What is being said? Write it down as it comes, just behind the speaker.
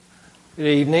Good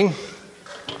evening.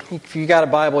 If you got a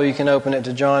Bible, you can open it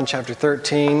to John chapter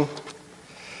 13.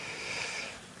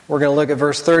 We're going to look at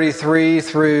verse 33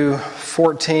 through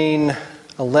 14:11.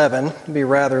 It'll be a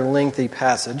rather lengthy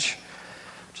passage.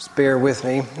 Just bear with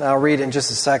me. I'll read it in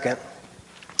just a second.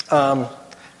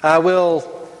 I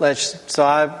will let you,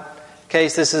 in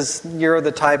case you're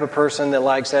the type of person that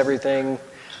likes everything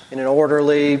in an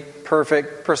orderly,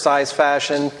 perfect, precise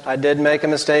fashion. I did make a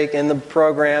mistake in the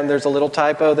program. There's a little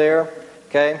typo there.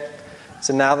 Okay?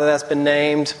 So now that that's been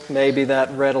named, maybe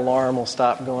that red alarm will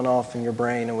stop going off in your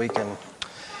brain and we can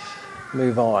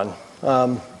move on.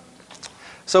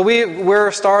 So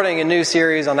we're starting a new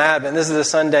series on Advent. This is the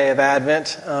Sunday of Advent.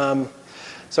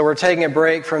 So we're taking a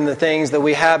break from the things that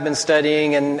we have been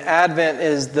studying. And Advent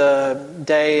is the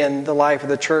day in the life of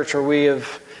the church where we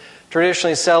have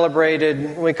traditionally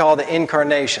celebrated what we call the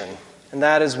Incarnation. And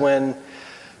that is when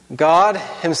God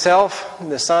Himself,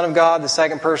 the Son of God, the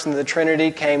second person of the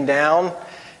Trinity, came down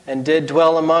and did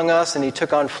dwell among us, and He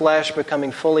took on flesh,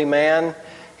 becoming fully man.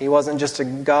 He wasn't just a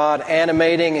God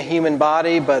animating a human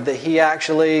body, but that He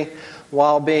actually,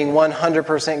 while being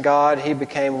 100% God, He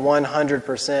became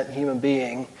 100% human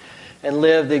being and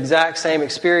lived the exact same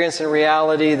experience and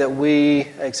reality that we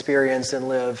experience and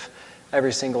live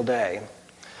every single day.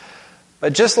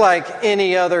 But just like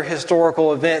any other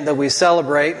historical event that we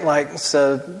celebrate, like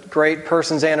a great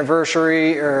person's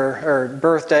anniversary or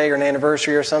birthday or an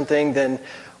anniversary or something, then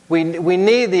we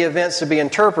need the events to be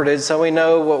interpreted so we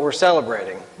know what we're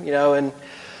celebrating. And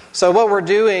so what we're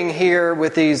doing here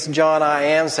with these John I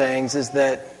Am sayings is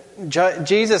that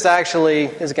Jesus actually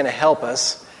is going to help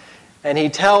us, and He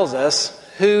tells us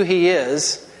who He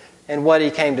is and what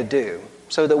He came to do.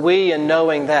 So that we, in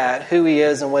knowing that, who He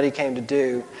is and what He came to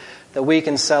do, that we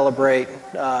can celebrate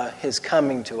His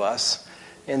coming to us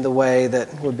in the way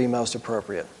that would be most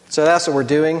appropriate. So that's what we're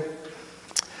doing.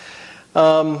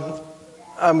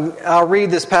 I'll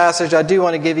read this passage. I do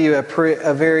want to give you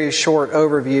a very short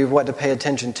overview of what to pay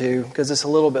attention to, because it's a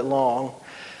little bit long.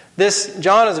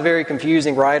 John is a very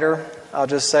confusing writer. I'll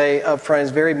just say up front,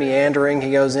 he's very meandering.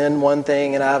 He goes in one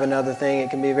thing and out of another thing. It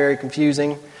can be very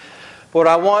confusing. But what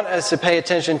I want us to pay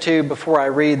attention to before I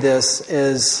read this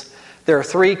is there are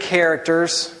three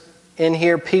characters in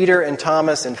here, Peter and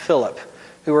Thomas and Philip,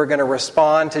 who are going to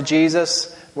respond to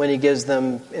Jesus when He gives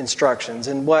them instructions.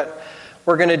 And what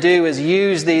we're going to do is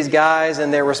use these guys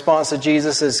and their response to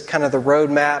Jesus as kind of the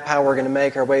roadmap, how we're going to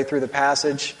make our way through the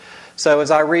passage. So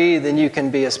as I read, then you can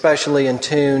be especially in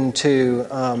tune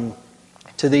to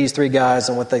these three guys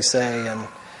and what they say and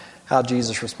how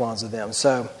Jesus responds to them.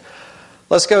 So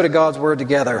let's go to God's Word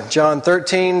together. John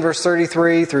 13, verse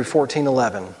 33 through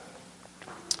 14:11.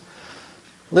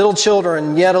 Little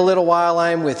children, yet a little while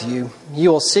I am with you.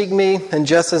 You will seek me, and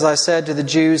just as I said to the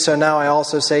Jews, so now I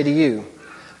also say to you,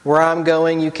 where I am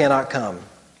going, you cannot come.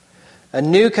 A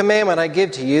new commandment I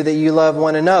give to you, that you love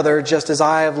one another, just as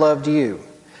I have loved you.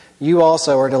 You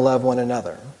also are to love one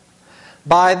another.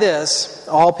 By this,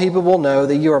 all people will know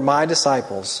that you are my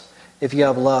disciples, if you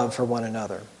have love for one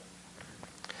another.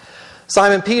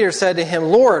 Simon Peter said to Him,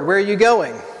 Lord, where are you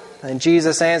going? And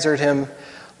Jesus answered him,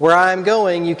 where I am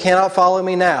going, you cannot follow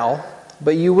me now,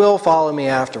 but you will follow me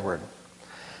afterward.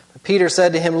 But Peter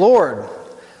said to Him, Lord,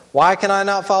 why can I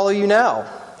not follow you now?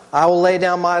 I will lay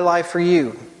down my life for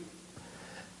you.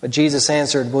 But Jesus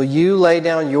answered, will you lay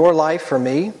down your life for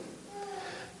me?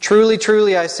 Truly,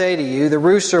 truly, I say to you, the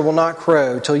rooster will not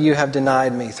crow till you have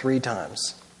denied me 3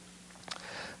 times.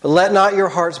 But let not your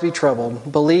hearts be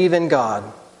troubled. Believe in God.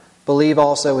 Believe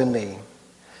also in me.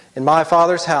 In my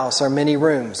Father's house are many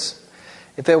rooms.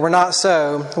 If it were not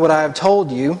so, would I have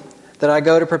told you that I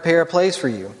go to prepare a place for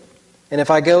you? And if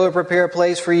I go to prepare a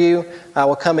place for you, I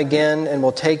will come again and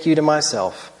will take you to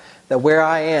myself, that where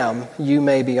I am, you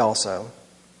may be also.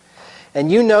 And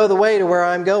you know the way to where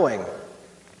I am going.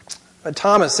 But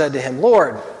Thomas said to Him,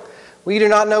 Lord, we do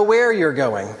not know where you're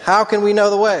going. How can we know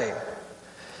the way?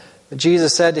 But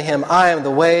Jesus said to him, I am the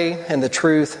way and the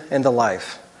truth and the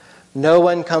life. No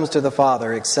one comes to the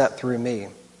Father except through me.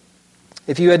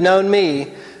 If you had known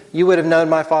me, you would have known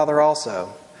my Father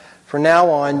also. From now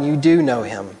on, you do know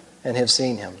Him and have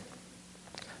seen Him.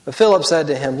 But Philip said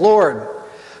to Him, Lord,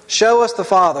 show us the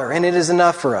Father, and it is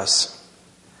enough for us.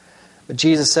 But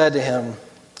Jesus said to him,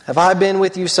 have I been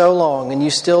with you so long, and you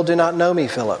still do not know me,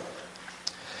 Philip?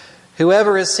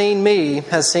 Whoever has seen me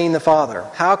has seen the Father.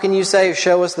 How can you say,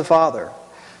 show us the Father?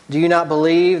 Do you not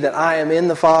believe that I am in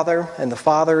the Father, and the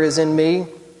Father is in me?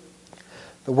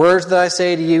 The words that I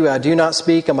say to you, I do not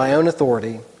speak on my own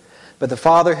authority, but the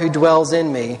Father who dwells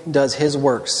in me does His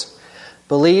works.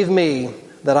 Believe me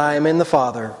that I am in the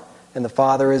Father, and the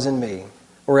Father is in me,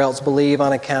 or else believe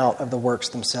on account of the works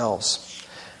themselves.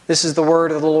 This is the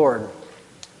word of the Lord.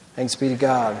 Thanks be to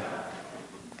God.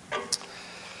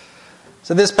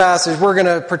 So this passage, we're going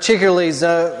to particularly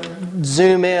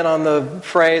zoom in on the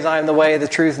phrase, I am the way, the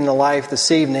truth, and the life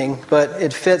this evening, but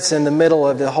it fits in the middle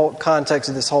of the whole context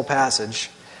of this whole passage.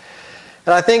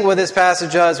 And I think what this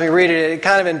passage does, when we read it, it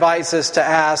kind of invites us to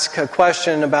ask a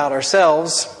question about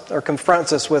ourselves, or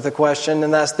confronts us with a question,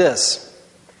 and that's this.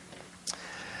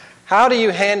 How do you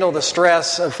handle the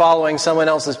stress of following someone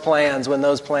else's plans when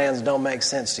those plans don't make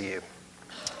sense to you?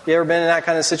 You ever been in that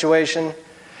kind of situation?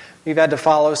 You've had to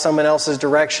follow someone else's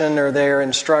direction or their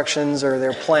instructions or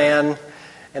their plan,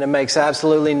 and it makes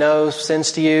absolutely no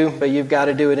sense to you, but you've got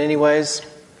to do it anyways.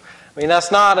 I mean, that's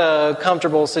not a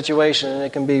comfortable situation, and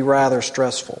it can be rather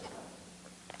stressful.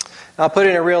 I'll put it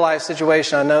in a real-life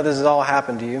situation. I know this has all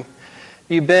happened to you.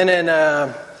 You've been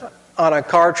on a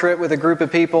car trip with a group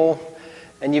of people,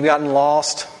 and you've gotten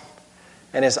lost,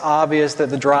 and it's obvious that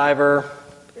the driver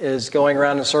is going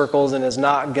around in circles and is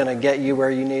not going to get you where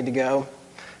you need to go.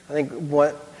 I think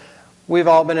we've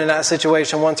all been in that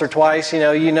situation once or twice.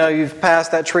 You know you've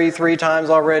passed that tree 3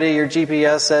 times already. Your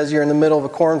GPS says you're in the middle of a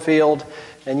cornfield,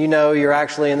 and you know you're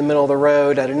actually in the middle of the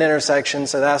road at an intersection,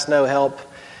 so that's no help.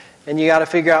 And you got to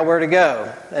figure out where to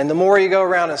go. And the more you go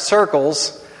around in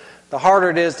circles, the harder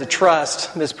it is to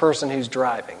trust this person who's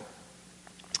driving.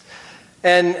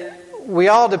 And we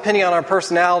all, depending on our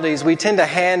personalities, we tend to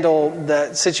handle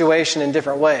the situation in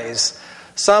different ways.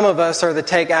 Some of us are the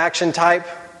take action type.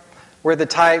 We're the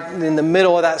type in the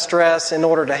middle of that stress. In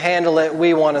order to handle it,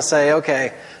 we want to say,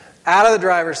 okay, out of the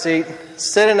driver's seat,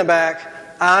 sit in the back,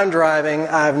 I'm driving,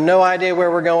 I have no idea where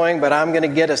we're going, but I'm going to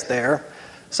get us there.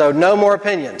 So no more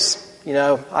opinions.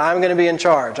 I'm going to be in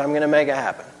charge. I'm going to make it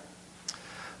happen.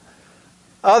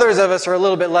 Others of us are a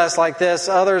little bit less like this.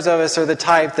 Others of us are the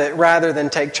type that rather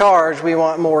than take charge, we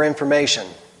want more information.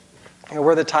 And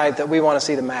we're the type that we want to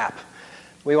see the map.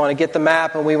 We want to get the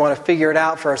map and we want to figure it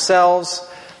out for ourselves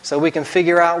so we can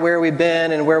figure out where we've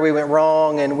been and where we went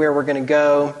wrong and where we're going to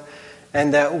go.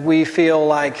 And that we feel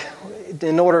like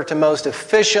in order to most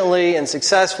efficiently and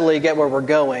successfully get where we're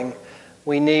going,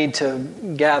 we need to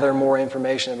gather more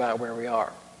information about where we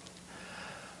are.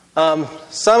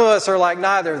 Some of us are like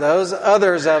neither of those.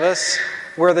 Others of us,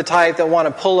 we're the type that want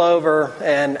to pull over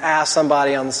and ask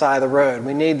somebody on the side of the road.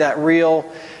 We need that real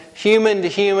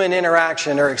human-to-human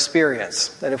interaction or experience.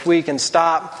 That if we can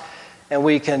stop and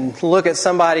we can look at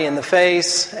somebody in the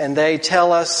face and they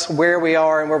tell us where we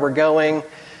are and where we're going,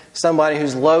 somebody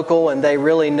who's local and they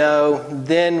really know,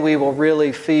 then we will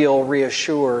really feel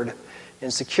reassured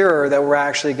and secure that we're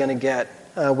actually going to get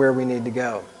where we need to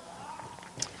go.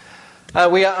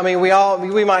 We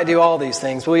might do all these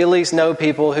things, but we at least know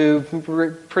people who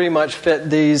pretty much fit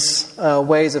these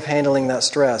ways of handling that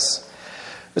stress.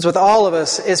 Because with all of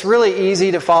us, it's really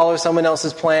easy to follow someone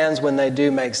else's plans when they do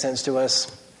make sense to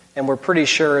us, and we're pretty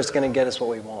sure it's going to get us what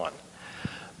we want.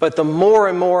 But the more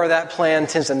and more that plan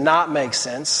tends to not make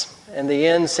sense, and the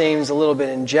end seems a little bit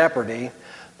in jeopardy,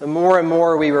 the more and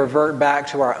more we revert back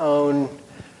to our own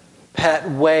pet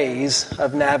ways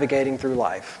of navigating through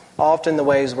life. Often the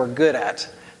ways we're good at,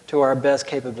 to our best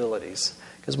capabilities,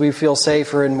 because we feel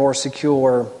safer and more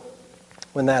secure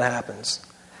when that happens.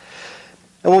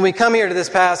 And when we come here to this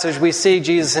passage, we see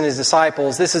Jesus and his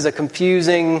disciples. This is a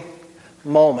confusing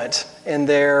moment in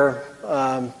their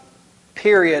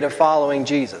period of following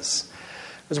Jesus.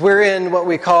 Because we're in what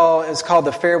is called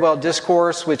the farewell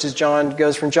discourse, which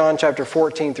goes from John chapter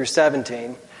 14 through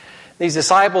 17. These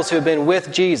disciples who have been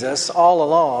with Jesus all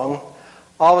along,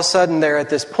 all of a sudden they're at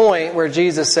this point where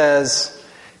Jesus says,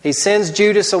 he sends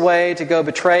Judas away to go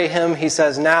betray him. He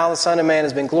says, now the Son of Man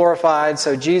has been glorified,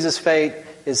 so Jesus' fate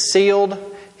is sealed.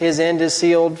 His end is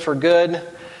sealed for good.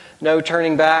 No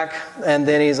turning back. And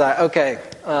then he's like, okay,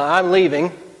 I'm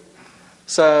leaving.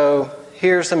 So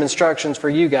here's some instructions for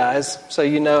you guys so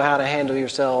you know how to handle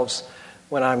yourselves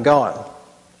when I'm gone.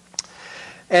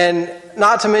 And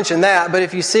not to mention that, but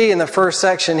if you see in the first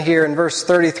section here in verse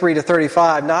 33 to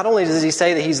 35, not only does he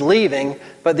say that he's leaving,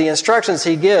 but the instructions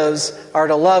he gives are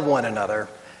to love one another.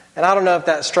 And I don't know if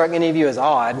that struck any of you as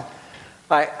odd.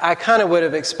 I kind of would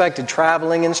have expected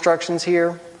traveling instructions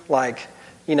here, like,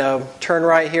 turn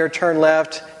right here, turn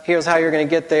left, here's how you're going to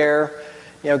get there.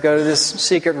 Go to this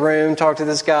secret room, talk to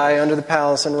this guy under the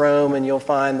palace in Rome, and you'll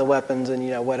find the weapons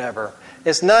and, whatever.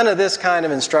 It's none of this kind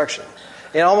of instruction.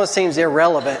 It almost seems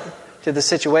irrelevant to the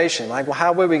situation. Like, well,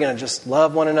 how are we going to just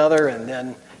love one another, and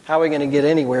then how are we going to get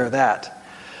anywhere with that?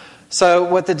 So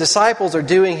what the disciples are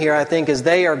doing here, I think, is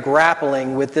they are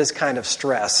grappling with this kind of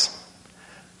stress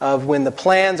of when the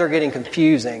plans are getting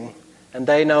confusing And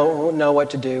they don't know what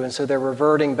to do, and so they're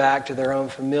reverting back to their own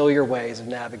familiar ways of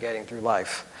navigating through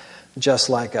life, just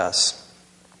like us.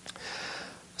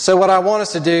 So what I want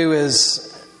us to do is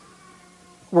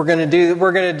we're going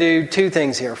to do two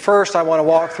things here. First, I want to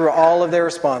walk through all of their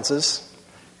responses,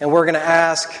 and we're going to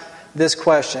ask this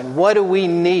question: what do we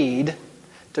need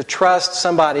to trust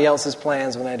somebody else's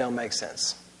plans when they don't make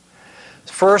sense?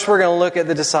 First, we're going to look at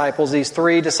the disciples, these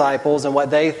three disciples, and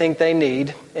what they think they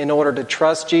need in order to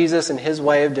trust Jesus and His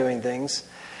way of doing things.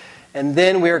 And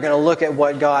then we are going to look at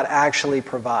what God actually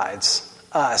provides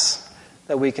us,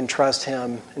 that we can trust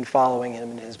Him in following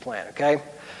Him in His plan, okay?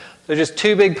 So just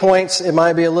two big points. It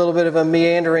might be a little bit of a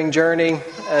meandering journey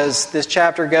as this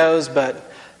chapter goes, but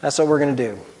that's what we're going to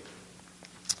do.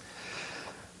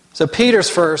 So Peter's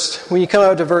first. When you come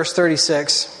up to verse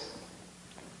 36,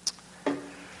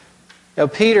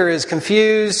 Peter is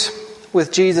confused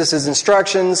with Jesus'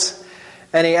 instructions,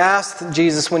 and he asked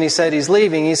Jesus when he said he's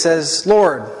leaving, he says,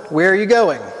 "Lord, where are you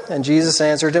going?" And Jesus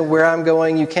answered him, "Where I'm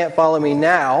going, you can't follow me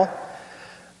now,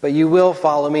 but you will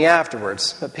follow me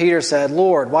afterwards." But Peter said,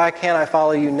 "Lord, why can't I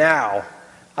follow you now?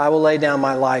 I will lay down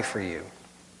my life for you."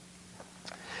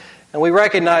 And we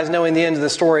recognize, knowing the end of the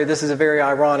story, this is a very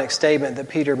ironic statement that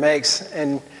Peter makes,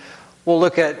 and we'll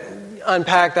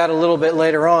unpack that a little bit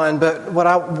later on. But what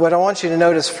I want you to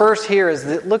notice first here is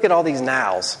that look at all these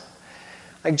nows.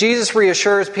 Like, Jesus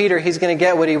reassures Peter he's going to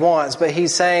get what he wants, but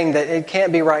he's saying that it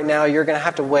can't be right now. You're going to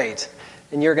have to wait,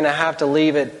 and you're going to have to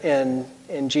leave it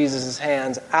in Jesus'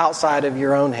 hands outside of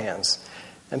your own hands.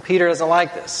 And Peter doesn't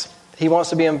like this. He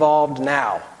wants to be involved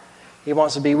now. He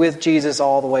wants to be with Jesus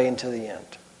all the way until the end.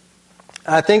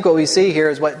 I think what we see here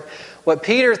is what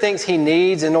Peter thinks he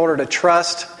needs in order to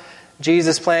trust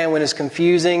Jesus' plan when it's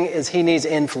confusing is he needs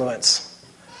influence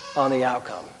on the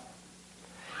outcome.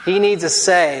 He needs a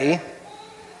say,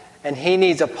 and he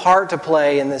needs a part to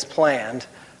play in this plan.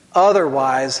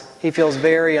 Otherwise, he feels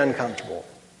very uncomfortable.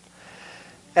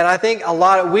 And I think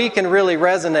we can really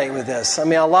resonate with this. I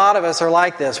mean, a lot of us are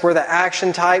like this. We're the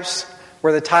action types.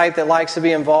 We're the type that likes to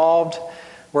be involved.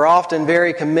 We're often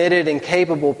very committed and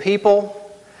capable people.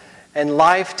 And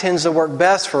life tends to work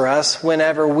best for us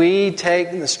whenever we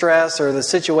take the stress or the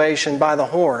situation by the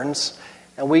horns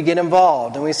and we get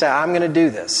involved and we say, "I'm going to do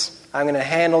this. I'm going to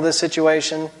handle this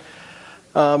situation."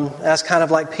 That's kind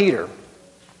of like Peter. And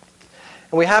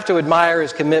we have to admire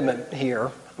his commitment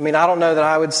here. I mean, I don't know that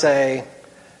I would say,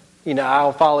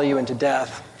 "I'll follow you into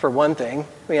death," for one thing.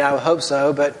 I mean, I would hope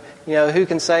so, but, who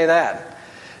can say that?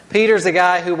 Peter's the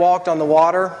guy who walked on the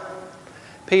water.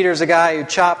 Peter's the guy who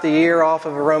chopped the ear off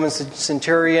of a Roman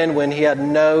centurion when he had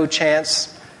no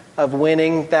chance of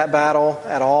winning that battle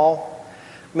at all.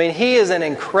 I mean, he is an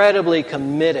incredibly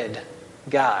committed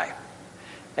guy.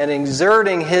 And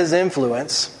exerting his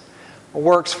influence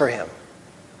works for him.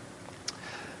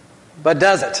 But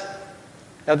does it?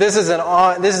 Now, this is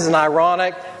an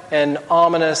ironic and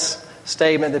ominous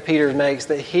statement that Peter makes,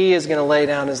 that he is going to lay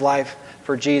down his life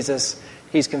for Jesus.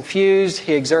 He's confused,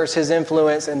 he exerts his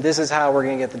influence, and this is how we're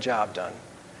going to get the job done.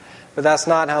 But that's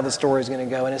not how the story is going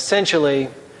to go. And essentially,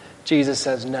 Jesus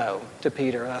says no to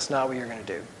Peter. That's not what you're going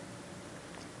to do.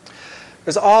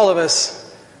 Because all of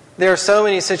us, there are so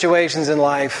many situations in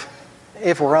life,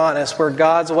 if we're honest, where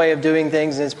God's way of doing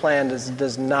things and His plan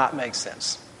does not make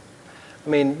sense. I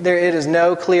mean, it is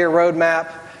no clear roadmap.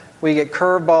 We get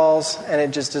curveballs, and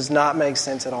it just does not make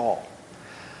sense at all.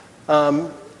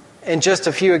 And just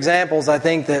a few examples, I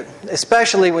think that,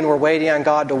 especially when we're waiting on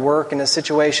God to work in a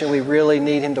situation we really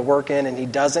need Him to work in and He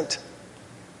doesn't,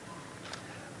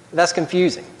 that's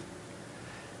confusing.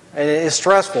 And it's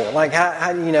stressful. Like,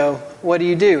 how what do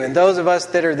you do? And those of us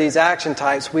that are these action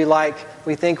types, we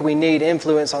think we need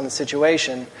influence on the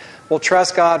situation. We'll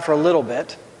trust God for a little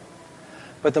bit,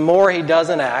 but the more He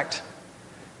doesn't act,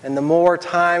 and the more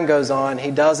time goes on,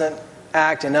 He doesn't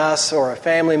act in us or a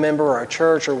family member or a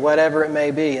church or whatever it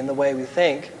may be in the way we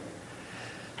think,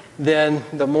 then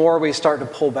the more we start to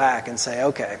pull back and say,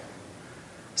 okay,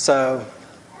 so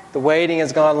the waiting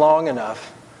has gone long enough.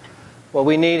 What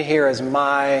we need here is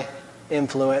my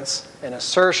influence, an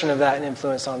assertion of that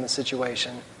influence on the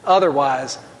situation.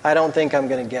 Otherwise, I don't think I'm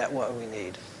going to get what we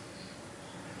need.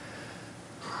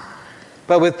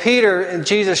 But with Peter,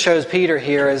 Jesus shows Peter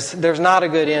here is there's not a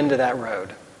good end to that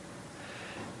road.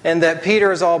 And that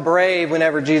Peter is all brave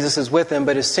whenever Jesus is with him,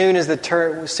 but as soon as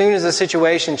the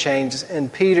situation changes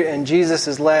and Jesus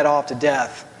is led off to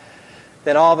death,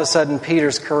 then all of a sudden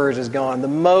Peter's courage is gone. The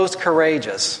most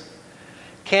courageous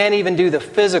can't even do the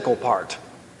physical part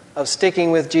of sticking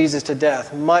with Jesus to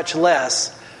death, much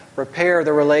less repair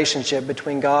the relationship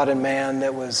between God and man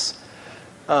that was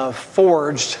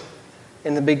forged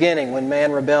in the beginning when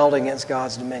man rebelled against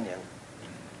God's dominion.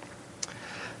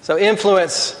 So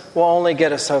influence will only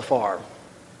get us so far.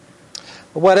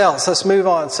 But what else? Let's move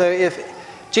on. So if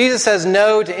Jesus says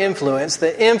no to influence,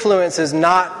 the influence is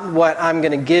not what I'm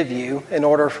going to give you in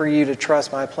order for you to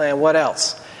trust my plan. What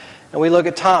else? And we look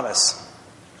at Thomas.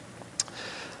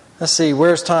 Let's see,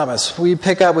 where's Thomas? We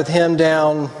pick up with him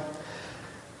down,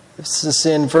 this is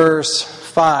in verse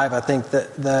 5, I think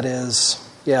that is.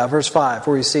 Yeah, verse 5,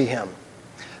 where you see him.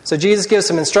 So Jesus gives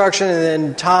some instruction, and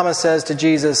then Thomas says to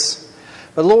Jesus,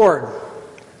 "But Lord,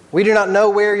 we do not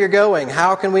know where you're going.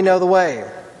 How can we know the way?"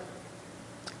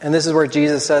 And this is where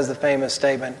Jesus says the famous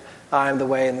statement, "I am the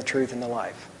way and the truth and the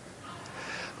life."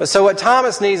 But so what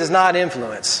Thomas needs is not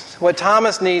influence. What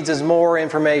Thomas needs is more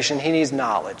information. He needs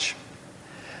knowledge.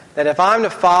 That if I'm to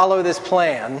follow this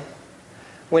plan,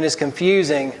 when it's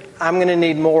confusing, I'm going to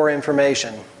need more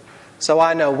information. So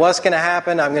I know what's going to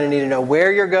happen. I'm going to need to know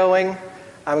where you're going.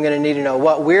 I'm going to need to know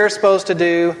what we're supposed to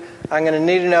do. I'm going to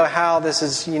need to know how this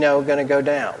is, going to go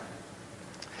down.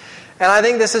 And I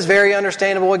think this is very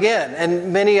understandable again.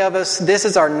 And many of us, this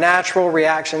is our natural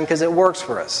reaction because it works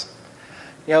for us.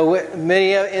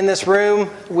 Many in this room,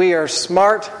 we are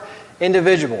smart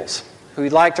individuals who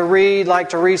like to read, like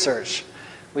to research.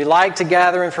 We like to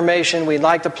gather information. We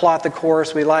like to plot the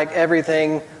course. We like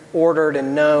everything ordered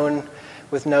and known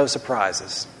with no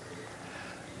surprises.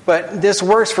 But this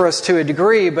works for us to a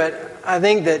degree, but I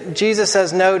think that Jesus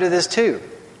says no to this too.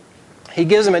 He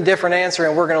gives them a different answer,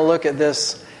 and we're going to look at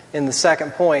this in the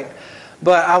second point.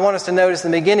 But I want us to notice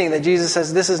in the beginning that Jesus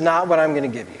says, this is not what I'm going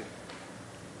to give you.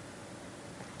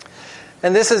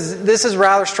 And this is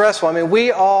rather stressful. I mean,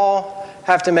 we all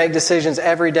have to make decisions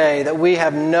every day that we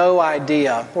have no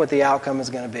idea what the outcome is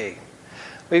going to be.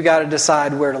 We've got to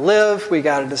decide where to live. We've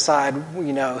got to decide,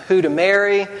 who to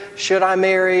marry. Should I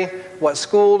marry? What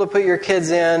school to put your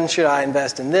kids in? Should I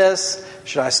invest in this?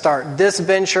 Should I start this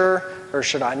venture or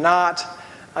should I not?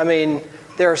 I mean,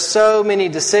 there are so many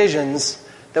decisions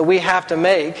that we have to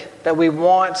make that we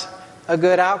want a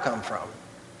good outcome from.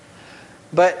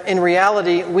 But in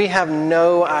reality, we have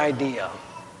no idea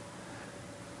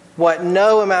what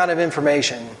no amount of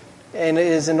information and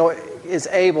is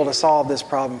able to solve this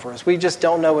problem for us. We just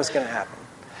don't know what's going to happen.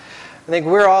 I think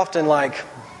we're often like,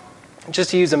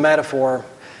 just to use a metaphor,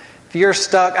 if you're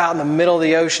stuck out in the middle of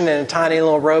the ocean in a tiny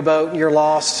little rowboat, you're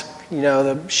lost,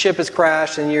 the ship has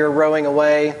crashed and you're rowing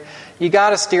away, you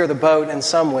got to steer the boat in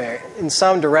some way, in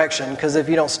some direction, because if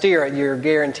you don't steer it, you're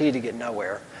guaranteed to get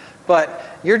nowhere. But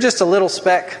you're just a little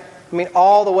speck. I mean,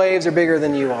 all the waves are bigger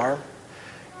than you are.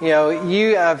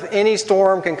 You have any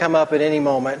storm can come up at any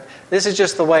moment. This is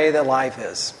just the way that life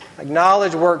is. Like,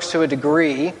 knowledge works to a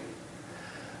degree,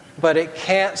 but it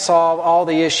can't solve all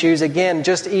the issues. Again,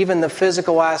 just even the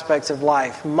physical aspects of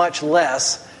life, much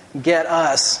less get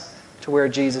us to where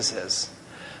Jesus is.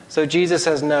 So Jesus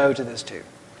says no to this too.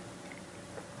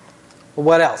 Well,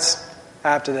 what else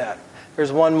after that?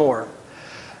 There's one more.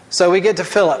 So we get to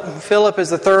Philip. Philip is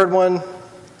the third one.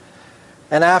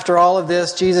 And after all of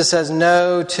this, Jesus says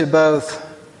no to both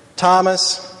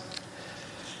Thomas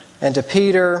and to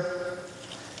Peter.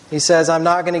 He says, I'm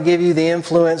not going to give you the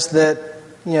influence that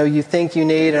you think you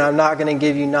need, and I'm not going to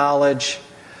give you knowledge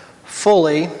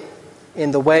fully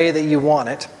in the way that you want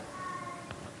it.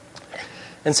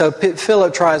 And so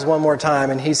Philip tries one more time,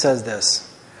 and he says this.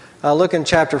 Look in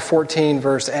chapter 14,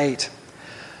 verse 8.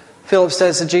 Philip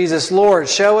says to Jesus, Lord,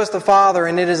 show us the Father,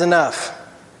 and it is enough.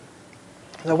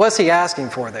 So what's he asking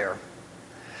for there?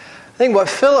 I think what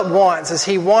Philip wants is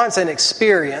he wants an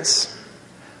experience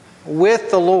with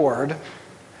the Lord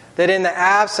that in the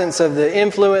absence of the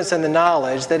influence and the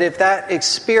knowledge, that if that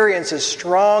experience is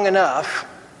strong enough,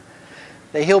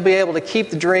 that he'll be able to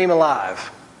keep the dream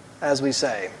alive, as we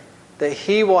say. That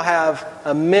he will have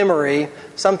a memory,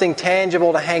 something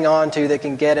tangible to hang on to that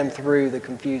can get him through the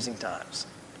confusing times.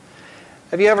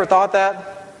 Have you ever thought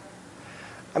that?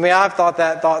 I mean, I've thought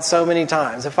that thought so many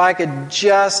times. If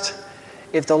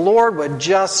the Lord would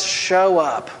just show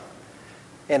up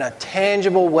in a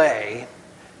tangible way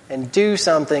and do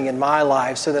something in my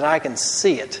life so that I can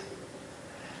see it,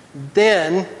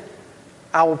 then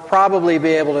I will probably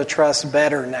be able to trust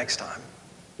better next time.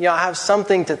 I have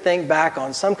something to think back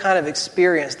on, some kind of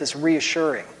experience that's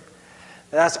reassuring.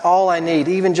 That's all I need,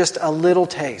 even just a little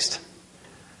taste,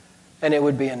 and it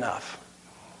would be enough.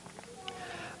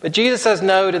 But Jesus says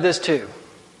no to this too.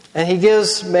 And he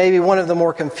gives maybe one of the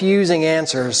more confusing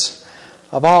answers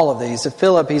of all of these. To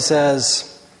Philip, he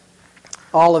says,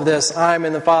 all of this, I'm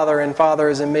in the Father and Father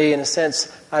is in me. In a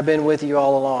sense, I've been with you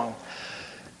all along.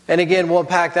 And again, we'll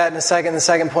unpack that in a second, the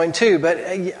second point too. But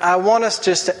I want us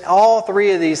just to, all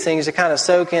three of these things to kind of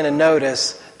soak in and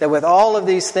notice that with all of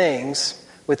these things,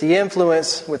 with the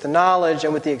influence, with the knowledge,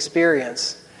 and with the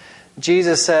experience,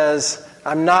 Jesus says,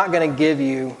 I'm not going to give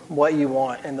you what you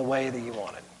want in the way that you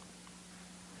want it.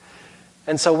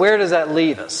 And so where does that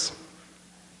leave us?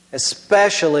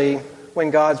 Especially when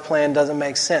God's plan doesn't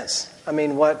make sense. I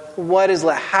mean,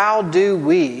 how do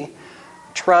we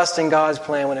trust in God's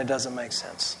plan when it doesn't make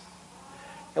sense?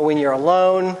 And when you're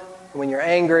alone, when you're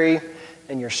angry,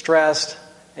 and you're stressed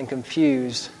and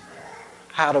confused,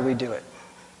 how do we do it?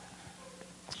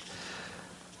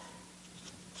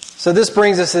 So this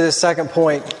brings us to this second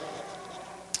point.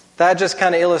 That just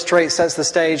kind of sets the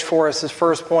stage for us, this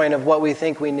first point of what we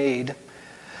think we need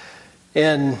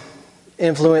in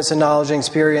influence and knowledge and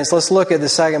experience. Let's look at the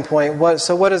second point. What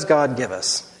does God give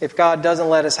us? If God doesn't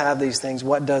let us have these things,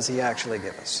 what does He actually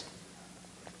give us?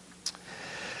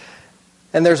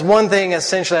 And there's one thing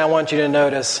essentially I want you to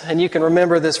notice, and you can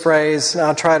remember this phrase, and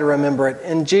I'll try to remember it.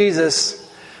 In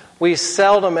Jesus, we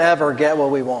seldom ever get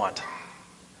what we want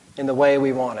in the way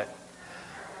we want it.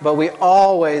 But we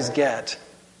always get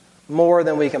more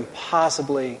than we can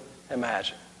possibly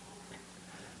imagine.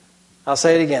 I'll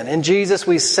say it again. In Jesus,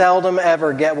 we seldom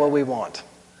ever get what we want,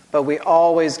 but we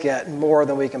always get more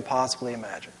than we can possibly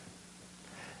imagine.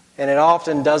 And it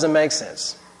often doesn't make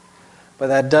sense, but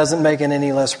that doesn't make it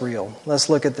any less real. Let's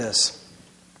look at this.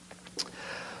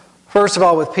 First of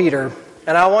all, with Peter,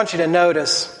 and I want you to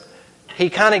notice, he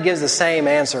kind of gives the same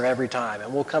answer every time,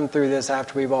 and we'll come through this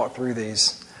after we walk through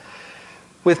these.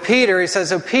 With Peter, he says,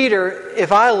 so Peter,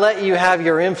 if I let you have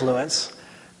your influence,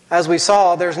 as we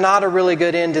saw, there's not a really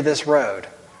good end to this road.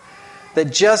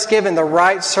 That just given the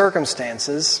right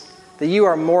circumstances, that you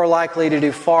are more likely to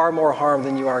do far more harm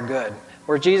than you are good.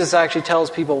 Where Jesus actually tells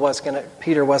Peter what's going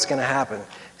to happen. He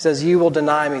says, you will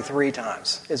deny me 3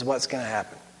 times, is what's going to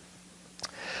happen.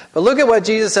 But look at what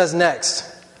Jesus says next.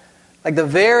 Like the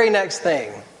very next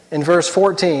thing, in verse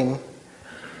 14,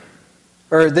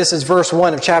 or this is verse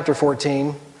 1 of chapter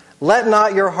 14, let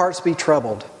not your hearts be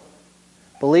troubled.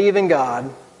 Believe in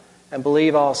God, and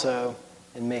believe also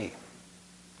in me.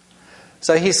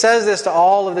 So he says this to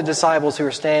all of the disciples who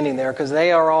are standing there because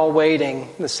they are all waiting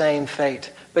the same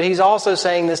fate. But he's also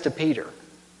saying this to Peter.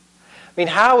 I mean,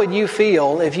 how would you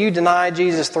feel if you denied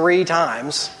Jesus 3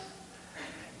 times,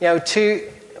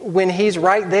 when he's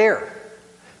right there?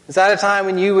 Is that a time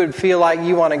when you would feel like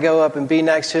you want to go up and be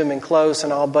next to him and close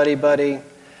and all buddy-buddy?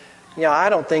 I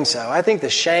don't think so. I think the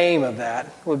shame of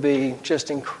that would be just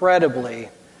incredibly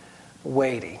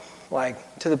weighty,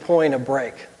 like to the point of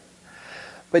break.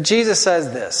 But Jesus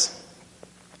says this.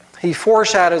 He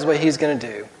foreshadows what he's going to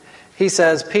do. He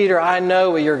says, Peter, I know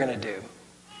what you're going to do.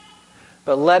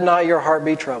 But let not your heart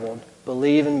be troubled.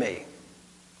 Believe in me.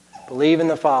 Believe in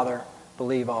the Father.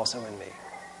 Believe also in me.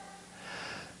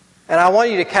 And I want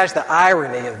you to catch the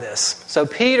irony of this. So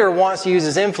Peter wants to use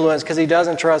his influence because he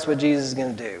doesn't trust what Jesus is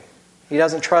going to do. He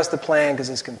doesn't trust the plan because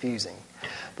it's confusing.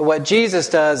 But what Jesus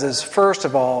does is, first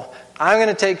of all, I'm going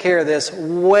to take care of this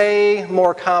way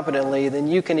more competently than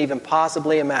you can even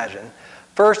possibly imagine.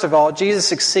 First of all, Jesus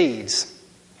succeeds.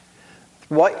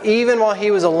 Even while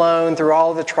he was alone through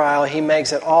all of the trial, he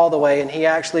makes it all the way, and he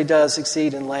actually does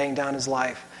succeed in laying down his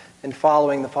life and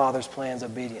following the Father's plans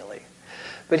obediently.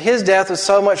 But his death was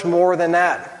so much more than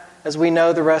that, as we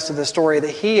know the rest of the story, that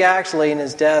he actually in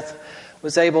his death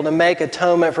was able to make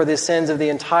atonement for the sins of the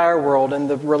entire world, and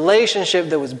the relationship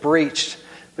that was breached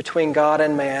between God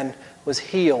and man was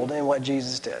healed in what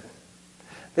Jesus did.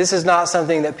 This is not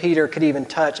something that Peter could even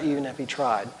touch even if he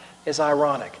tried. It's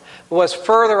ironic. But what's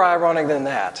further ironic than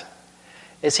that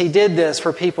is he did this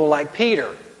for people like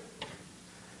Peter,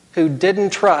 who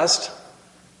didn't trust,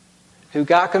 who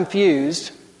got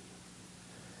confused.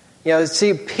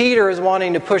 See, Peter is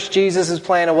wanting to push Jesus'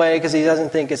 plan away because he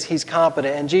doesn't think he's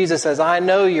competent. And Jesus says, I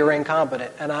know you're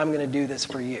incompetent, and I'm going to do this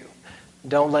for you.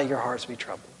 Don't let your hearts be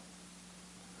troubled.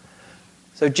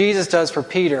 So Jesus does for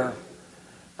Peter,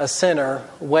 a sinner,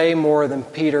 way more than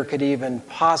Peter could even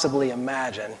possibly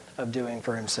imagine of doing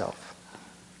for himself.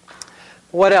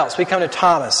 What else? We come to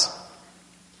Thomas.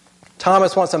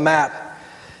 Thomas wants a map.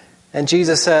 And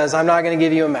Jesus says, I'm not going to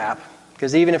give you a map.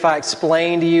 Because even if I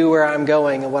explain to you where I'm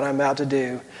going and what I'm about to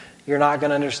do, you're not going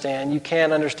to understand. You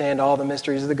can't understand all the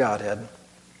mysteries of the Godhead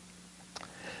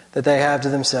that they have to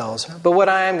themselves. But what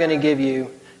I am going to give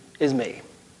you is me.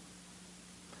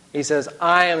 He says,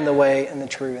 I am the way and the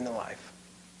truth and the life.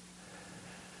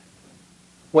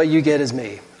 What you get is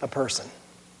me, a person.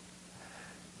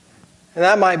 And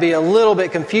that might be a little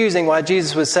bit confusing why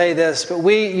Jesus would say this, but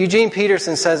Eugene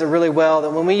Peterson says it really well, that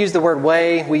when we use the word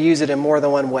way, we use it in more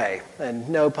than one way. And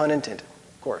no pun intended,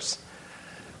 of course.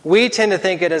 We tend to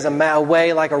think it as a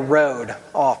way like a road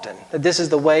often. That this is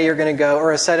the way you're going to go,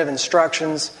 or a set of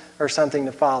instructions or something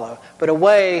to follow. But a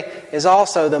way is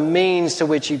also the means to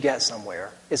which you get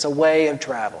somewhere. It's a way of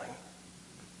traveling.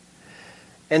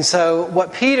 And so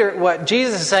what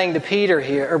Jesus is saying to Peter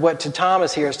here, or what to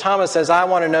Thomas here, is Thomas says, I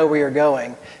want to know where you're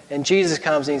going. And Jesus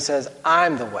comes and he says,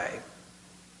 I'm the way.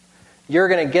 You're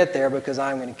going to get there because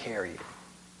I'm going to carry you.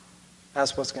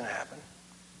 That's what's going to happen.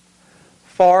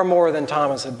 Far more than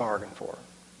Thomas had bargained for.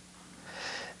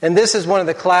 And this is one of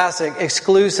the classic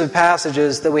exclusive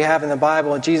passages that we have in the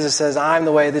Bible. And Jesus says, I'm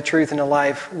the way, the truth, and the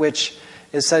life, which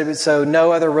is said so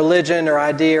no other religion or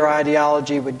idea or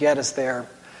ideology would get us there.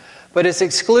 But it's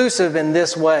exclusive in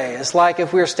this way. It's like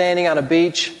if we were standing on a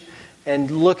beach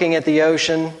and looking at the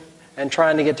ocean and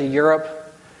trying to get to Europe.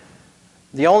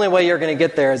 The only way you're going to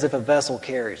get there is if a vessel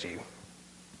carries you.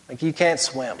 Like you can't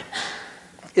swim.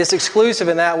 It's exclusive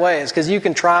in that way. It's because you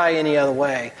can try any other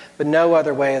way, but no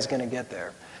other way is going to get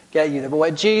you there. But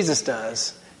what Jesus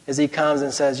does is he comes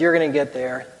and says, you're going to get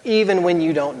there even when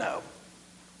you don't know,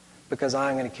 because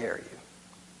I'm going to carry you.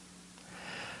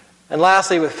 And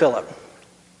lastly, with Philip.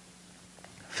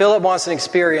 Philip wants an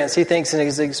experience. He thinks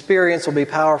his experience will be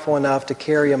powerful enough to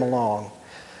carry him along.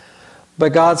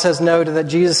 But God says no to that.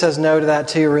 Jesus says no to that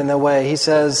too in the way. He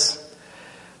says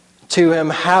to him,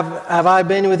 Have I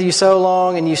been with you so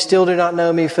long and you still do not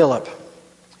know me, Philip?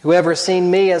 Whoever has seen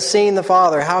me has seen the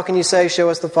Father. How can you say, show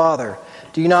us the Father?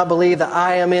 Do you not believe that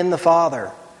I am in the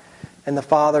Father and the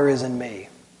Father is in me?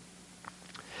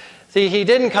 See, he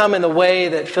didn't come in the way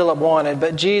that Philip wanted,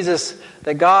 but Jesus,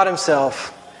 that God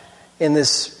himself, in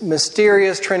this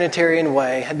mysterious Trinitarian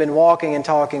way, had been walking and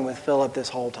talking with Philip this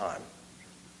whole time.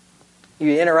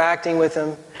 He was interacting with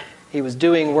him. He was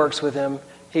doing works with him.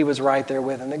 He was right there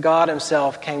with him. That God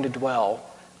himself came to dwell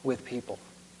with people.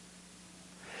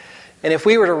 And if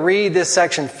we were to read this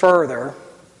section further,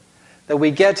 that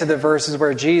we get to the verses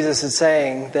where Jesus is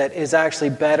saying that it's actually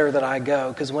better that I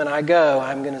go, because when I go,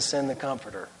 I'm going to send the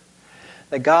Comforter.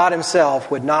 That God himself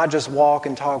would not just walk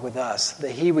and talk with us,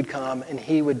 that he would come and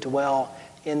he would dwell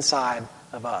inside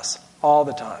of us all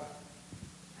the time.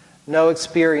 No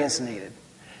experience needed.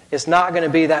 It's not going to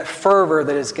be that fervor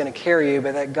that is going to carry you,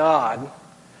 but that God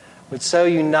would so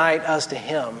unite us to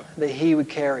him that he would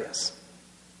carry us.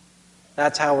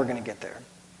 That's how we're going to get there.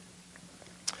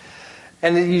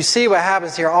 And you see what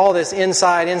happens here, all this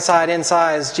inside,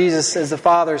 as Jesus, as the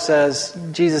Father says,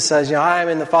 Jesus says, I am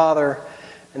in the Father,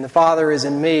 and the Father is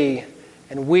in me,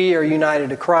 and we are united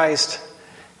to Christ,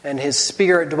 and his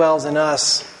Spirit dwells in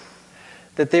us,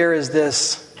 that there is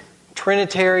this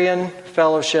Trinitarian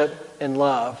fellowship and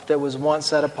love that was once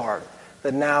set apart,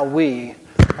 that now we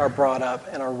are brought up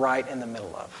and are right in the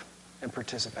middle of and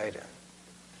participate in.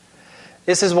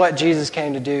 This is what Jesus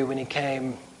came to do when he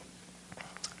came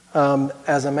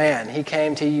as a man. He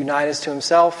came to unite us to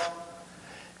himself,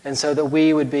 and so that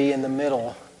we would be in the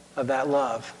middle of that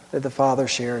love that the Father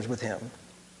shares with him.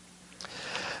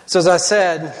 So as I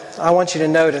said, I want you to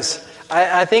notice,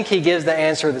 I think he gives the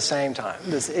answer at the same time.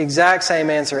 This exact same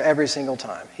answer every single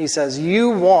time. He says,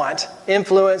 you want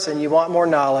influence and you want more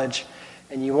knowledge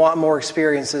and you want more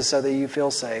experiences so that you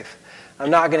feel safe. I'm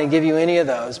not going to give you any of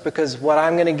those, because what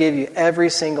I'm going to give you every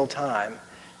single time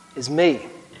is me.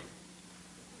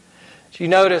 You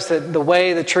notice that the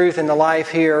way, the truth, and the life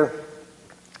here,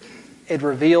 it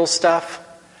reveals stuff.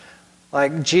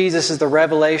 Like Jesus is the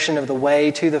revelation of the way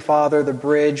to the Father, the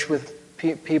bridge with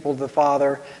people to the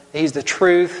Father. He's the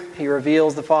truth. He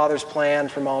reveals the Father's plan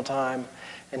from all time.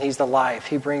 And he's the life.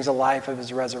 He brings the life of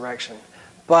his resurrection.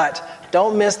 But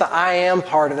don't miss the I am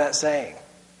part of that saying.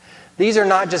 These are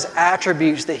not just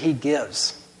attributes that he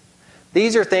gives.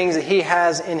 These are things that he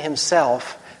has in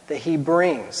himself that he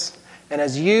brings. And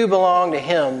as you belong to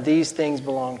him, these things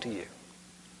belong to you.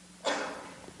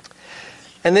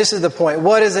 And this is the point.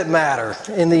 What does it matter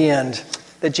in the end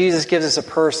that Jesus gives us a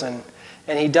person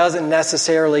and he doesn't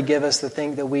necessarily give us the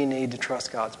thing that we need to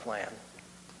trust God's plan?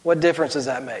 What difference does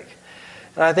that make?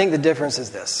 And I think the difference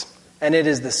is this. And it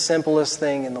is the simplest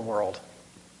thing in the world.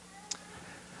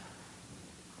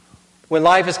 When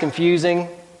life is confusing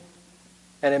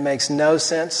and it makes no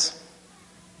sense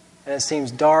and it seems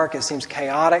dark, it seems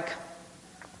chaotic,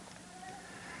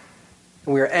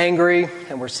 and we're angry,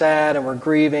 and we're sad, and we're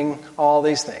grieving, all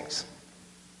these things.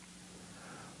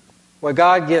 What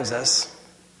God gives us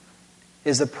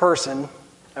is a personal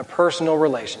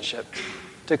relationship,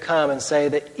 to come and say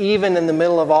that even in the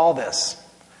middle of all this,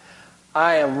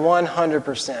 I am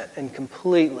 100% and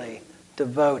completely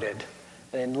devoted,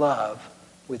 and in love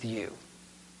with you.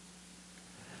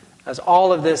 As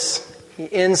all of this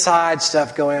inside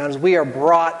stuff going on, as we are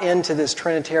brought into this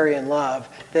Trinitarian love,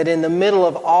 that in the middle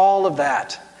of all of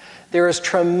that, there is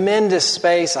tremendous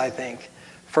space, I think,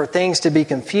 for things to be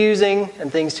confusing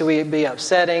and things to be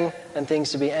upsetting and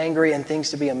things to be angry and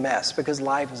things to be a mess, because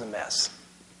life is a mess.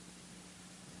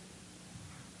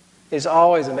 It's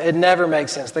always a mess. It never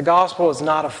makes sense. The gospel is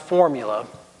not a formula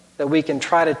that we can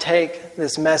try to take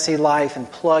this messy life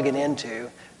and plug it into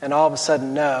and all of a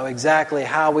sudden know exactly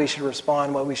how we should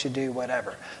respond, what we should do,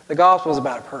 whatever. The gospel is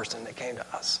about a person that came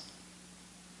to us.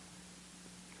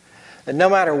 That no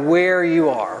matter where you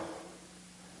are,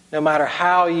 no matter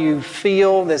how you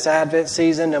feel this Advent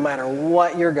season, no matter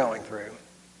what you're going through,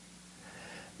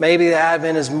 maybe the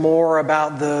Advent is more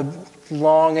about the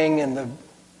longing and the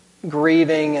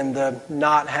grieving and the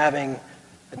not having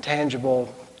a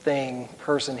tangible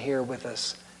person here with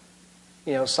us,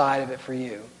 side of it for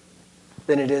you,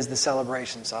 than it is the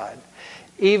celebration side.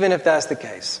 Even if that's the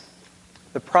case,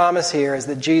 the promise here is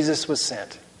that Jesus was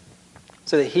sent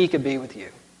so that he could be with you.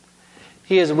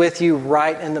 He is with you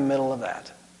right in the middle of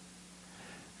that.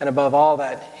 And above all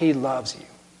that, he loves you.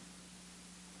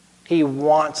 He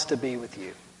wants to be with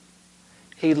you.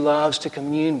 He loves to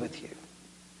commune with you.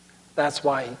 That's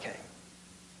why he came.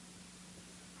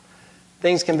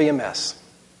 Things can be a mess.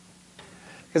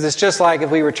 Because it's just like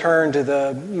if we return to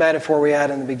the metaphor we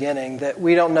had in the beginning, that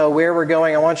we don't know where we're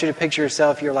going. I want you to picture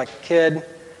yourself, you're like a kid,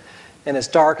 and it's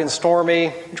dark and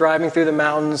stormy, driving through the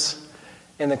mountains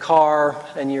in the car,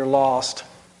 and you're lost.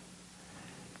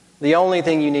 The only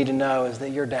thing you need to know is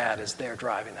that your dad is there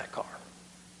driving that car.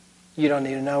 You don't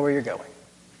need to know where you're going.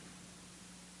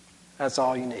 That's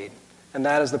all you need. And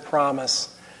that is the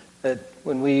promise that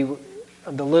when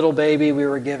the little baby we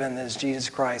were given as Jesus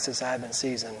Christ this Advent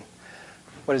season,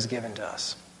 what is given to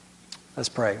us. Let's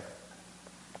pray.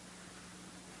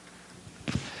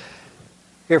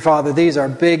 Dear Father, these are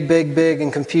big, big, big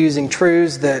and confusing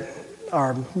truths that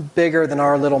are bigger than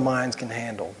our little minds can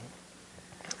handle.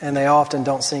 And they often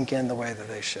don't sink in the way that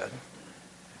they should.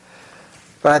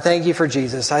 But I thank you for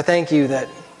Jesus. I thank you that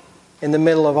in the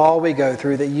middle of all we go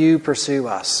through, that you pursue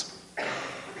us.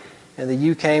 And that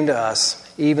you came to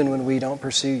us even when we don't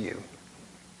pursue you.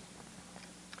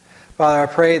 Father, I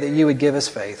pray that you would give us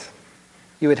faith.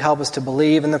 You would help us to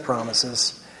believe in the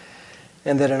promises.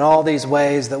 And that in all these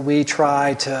ways that we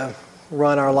try to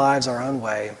run our lives our own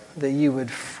way, that you would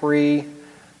free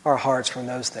our hearts from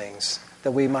those things,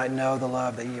 that we might know the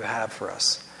love that you have for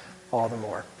us all the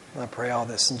more. I pray all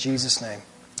this in Jesus' name.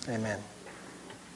 Amen.